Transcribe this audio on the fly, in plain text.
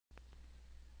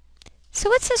So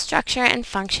what's the structure and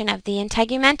function of the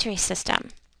integumentary system?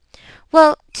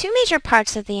 Well, two major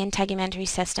parts of the integumentary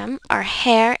system are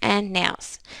hair and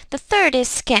nails. The third is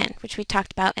skin, which we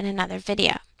talked about in another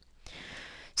video.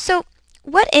 So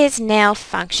what is nail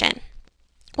function?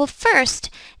 Well, first,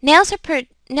 nails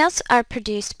are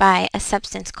produced by a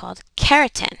substance called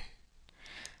keratin.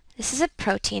 This is a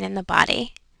protein in the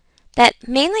body that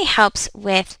mainly helps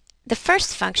with the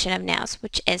first function of nails,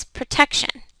 which is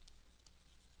protection.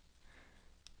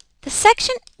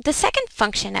 The second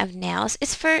function of nails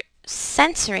is for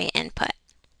sensory input.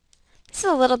 This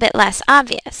is a little bit less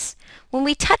obvious. When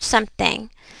we touch something,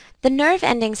 the nerve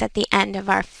endings at the end of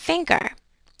our finger,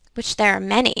 which there are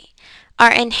many,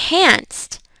 are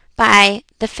enhanced by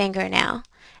the fingernail,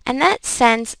 and that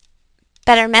sends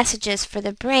better messages for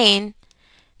the brain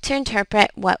to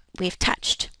interpret what we've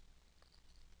touched.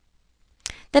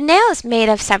 The nail is made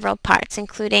of several parts,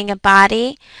 including a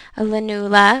body, a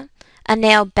lanula, a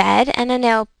nail bed, and a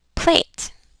nail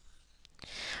plate.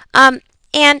 And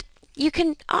you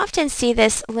can often see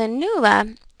this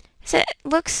lanula, so it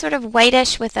looks sort of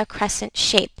whitish with a crescent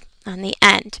shape on the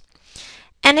end.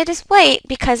 And it is white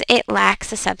because it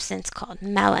lacks a substance called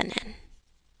melanin.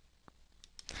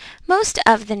 Most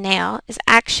of the nail is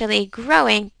actually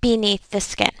growing beneath the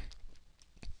skin.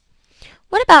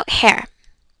 What about hair?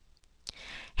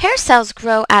 Hair cells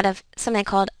grow out of something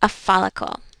called a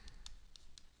follicle,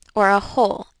 or a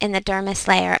hole in the dermis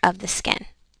layer of the skin.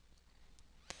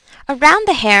 Around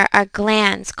the hair are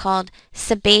glands called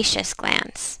sebaceous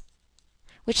glands,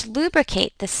 which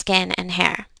lubricate the skin and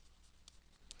hair.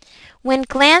 When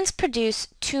glands produce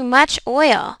too much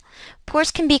oil,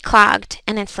 pores can be clogged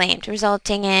and inflamed,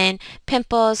 resulting in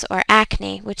pimples or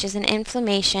acne, which is an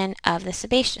inflammation of the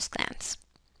sebaceous glands.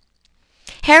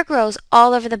 Hair grows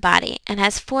all over the body and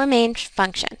has four main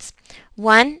functions.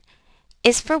 One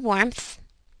is for warmth.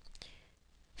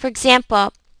 For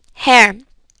example, hair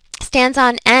stands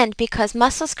on end because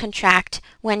muscles contract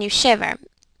when you shiver,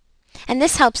 and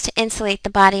this helps to insulate the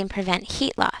body and prevent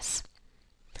heat loss.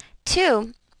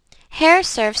 2, hair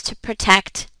serves to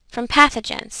protect from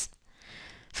pathogens.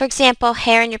 For example,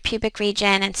 hair in your pubic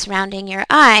region and surrounding your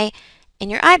eye,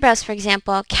 in your eyebrows, for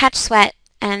example, catch sweat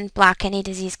and block any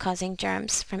disease-causing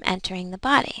germs from entering the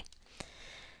body.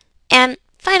 And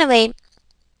finally,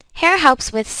 hair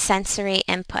helps with sensory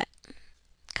input,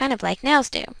 kind of like nails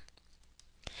do.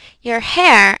 Your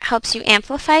hair helps you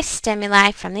amplify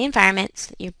stimuli from the environment so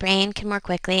that your brain can more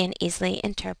quickly and easily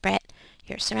interpret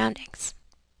your surroundings.